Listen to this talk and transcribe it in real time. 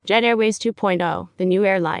Jet Airways 2.0, the new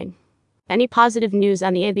airline. Any positive news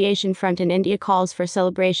on the aviation front in India calls for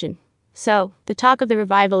celebration. So, the talk of the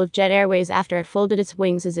revival of Jet Airways after it folded its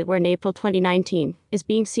wings as it were in April 2019 is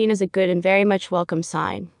being seen as a good and very much welcome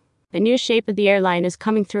sign. The new shape of the airline is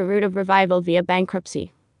coming through a route of revival via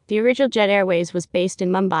bankruptcy. The original Jet Airways was based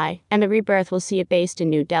in Mumbai, and the rebirth will see it based in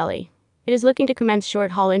New Delhi. It is looking to commence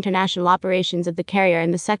short-haul international operations of the carrier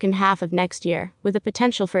in the second half of next year, with the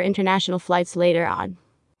potential for international flights later on.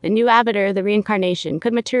 The new avatar, the reincarnation,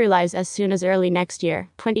 could materialize as soon as early next year,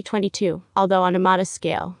 2022, although on a modest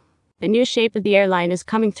scale. The new shape of the airline is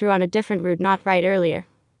coming through on a different route not right earlier.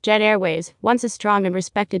 Jet Airways, once a strong and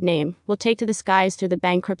respected name, will take to the skies through the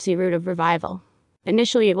bankruptcy route of revival.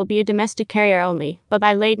 Initially it will be a domestic carrier only, but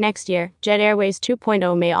by late next year, Jet Airways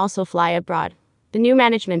 2.0 may also fly abroad. The new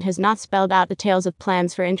management has not spelled out details of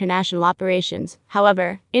plans for international operations.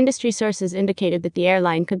 However, industry sources indicated that the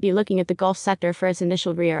airline could be looking at the Gulf sector for its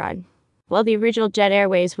initial rerun. While the original Jet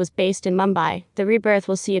Airways was based in Mumbai, the rebirth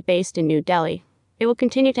will see it based in New Delhi. It will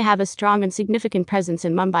continue to have a strong and significant presence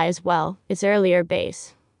in Mumbai as well, its earlier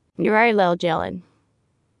base. Murari Lal Jalan.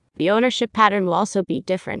 The ownership pattern will also be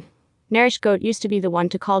different. Naresh Gote used to be the one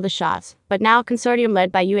to call the shots, but now a consortium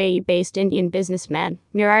led by UAE-based Indian businessman,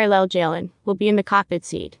 Murari Lal Jalan, will be in the cockpit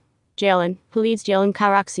seat. Jalan, who leads Jalan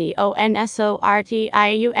Karaksi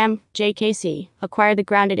Consortium JKC, acquired the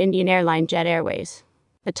grounded Indian airline Jet Airways.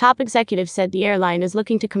 The top executive said the airline is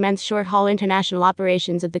looking to commence short-haul international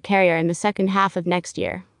operations of the carrier in the second half of next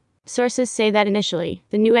year. Sources say that initially,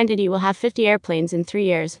 the new entity will have 50 airplanes in 3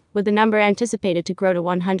 years, with the number anticipated to grow to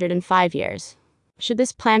 100 in 5 years. Should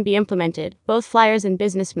this plan be implemented, both flyers and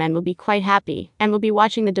businessmen will be quite happy, and will be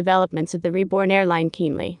watching the developments of the reborn airline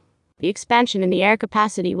keenly. The expansion in the air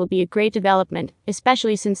capacity will be a great development,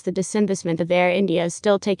 especially since the disinvestment of Air India is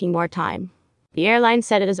still taking more time. The airline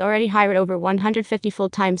said it has already hired over 150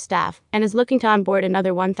 full-time staff, and is looking to onboard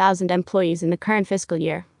another 1,000 employees in the current fiscal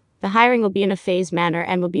year. The hiring will be in a phased manner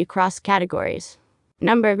and will be across categories.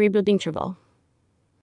 Number rebuilding interval.